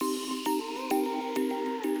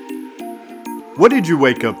What did you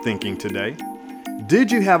wake up thinking today? Did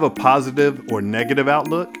you have a positive or negative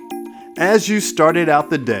outlook? As you started out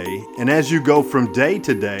the day and as you go from day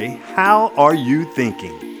to day, how are you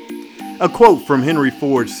thinking? A quote from Henry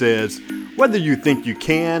Ford says, "Whether you think you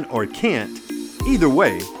can or can't, either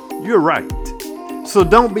way, you're right." So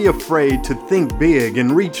don't be afraid to think big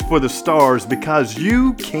and reach for the stars because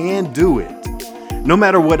you can do it. No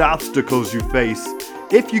matter what obstacles you face,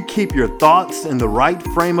 if you keep your thoughts in the right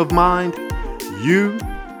frame of mind, you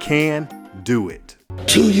can do it.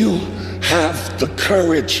 Do you have the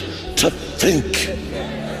courage to think?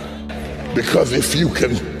 Because if you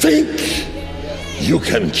can think, you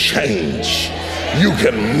can change. You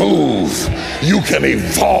can move, you can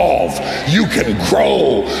evolve, you can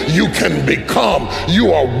grow, you can become.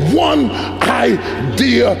 You are one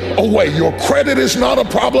idea away. Your credit is not a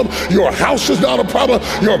problem, your house is not a problem,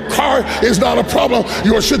 your car is not a problem,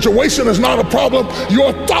 your situation is not a problem,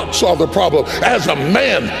 your thoughts are the problem. As a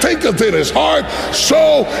man thinketh in his heart,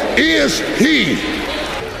 so is he.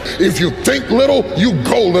 If you think little, you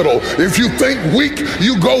go little. If you think weak,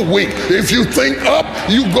 you go weak. If you think up,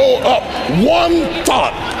 you go up. One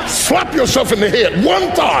thought, slap yourself in the head.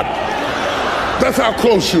 One thought. That's how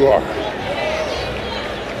close you are.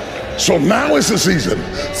 So now is the season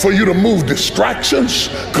for you to move distractions,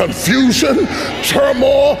 confusion,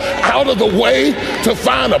 turmoil out of the way to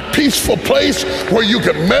find a peaceful place where you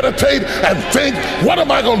can meditate and think, what am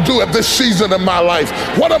I going to do at this season in my life?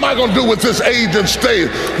 What am I going to do with this age and stage?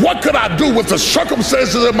 What could I do with the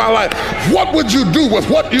circumstances in my life? What would you do with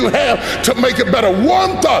what you have to make it better?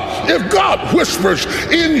 One thought. If God whispers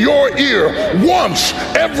in your ear once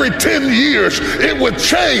every 10 years, it would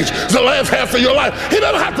change the last half of your life. He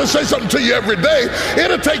doesn't have to say something to you every day.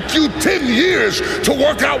 It'll take you 10 years to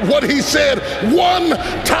work out what he said one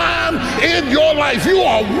time in your life. You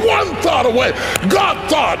are one thought away. God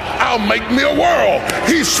thought, I'll make me a world.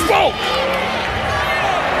 He spoke.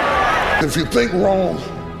 If you think wrong,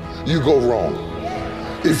 you go wrong.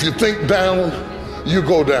 If you think down, you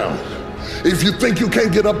go down. If you think you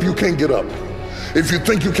can't get up, you can't get up. If you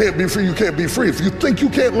think you can't be free, you can't be free. If you think you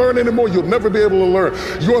can't learn anymore, you'll never be able to learn.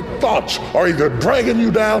 Your thoughts are either dragging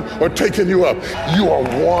you down or taking you up. You are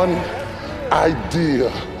one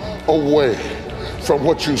idea away from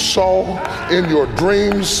what you saw in your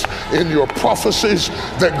dreams, in your prophecies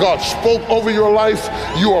that God spoke over your life.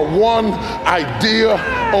 You are one idea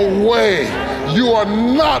away. You are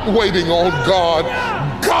not waiting on God.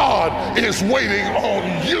 God is waiting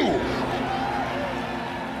on you.